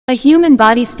A human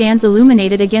body stands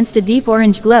illuminated against a deep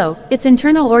orange glow, its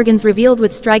internal organs revealed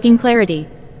with striking clarity.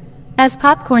 As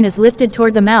popcorn is lifted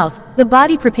toward the mouth, the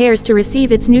body prepares to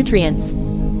receive its nutrients.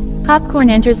 Popcorn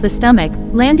enters the stomach,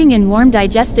 landing in warm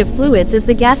digestive fluids as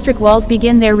the gastric walls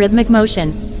begin their rhythmic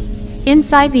motion.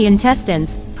 Inside the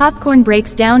intestines, popcorn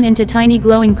breaks down into tiny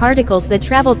glowing particles that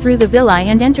travel through the villi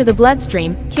and enter the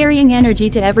bloodstream, carrying energy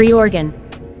to every organ.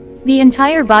 The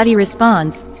entire body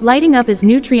responds, lighting up as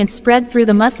nutrients spread through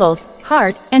the muscles,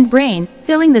 heart, and brain,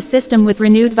 filling the system with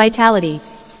renewed vitality.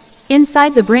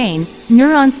 Inside the brain,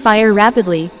 neurons fire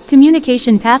rapidly,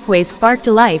 communication pathways spark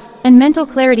to life, and mental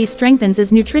clarity strengthens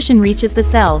as nutrition reaches the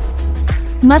cells.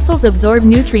 Muscles absorb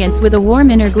nutrients with a warm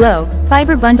inner glow,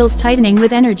 fiber bundles tightening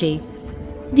with energy.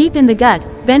 Deep in the gut,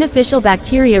 beneficial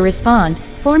bacteria respond,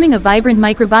 forming a vibrant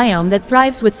microbiome that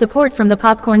thrives with support from the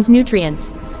popcorn's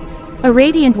nutrients. A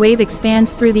radiant wave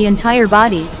expands through the entire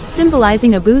body,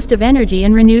 symbolizing a boost of energy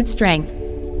and renewed strength.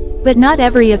 But not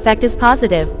every effect is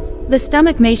positive. The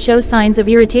stomach may show signs of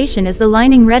irritation as the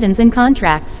lining reddens and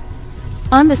contracts.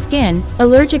 On the skin,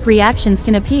 allergic reactions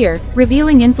can appear,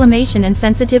 revealing inflammation and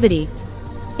sensitivity.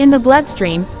 In the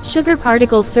bloodstream, sugar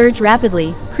particles surge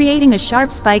rapidly, creating a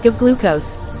sharp spike of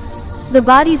glucose. The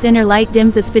body's inner light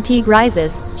dims as fatigue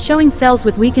rises, showing cells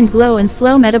with weakened glow and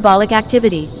slow metabolic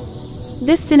activity.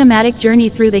 This cinematic journey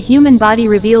through the human body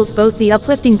reveals both the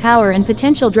uplifting power and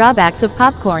potential drawbacks of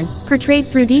popcorn, portrayed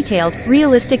through detailed,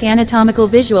 realistic anatomical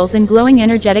visuals and glowing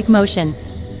energetic motion.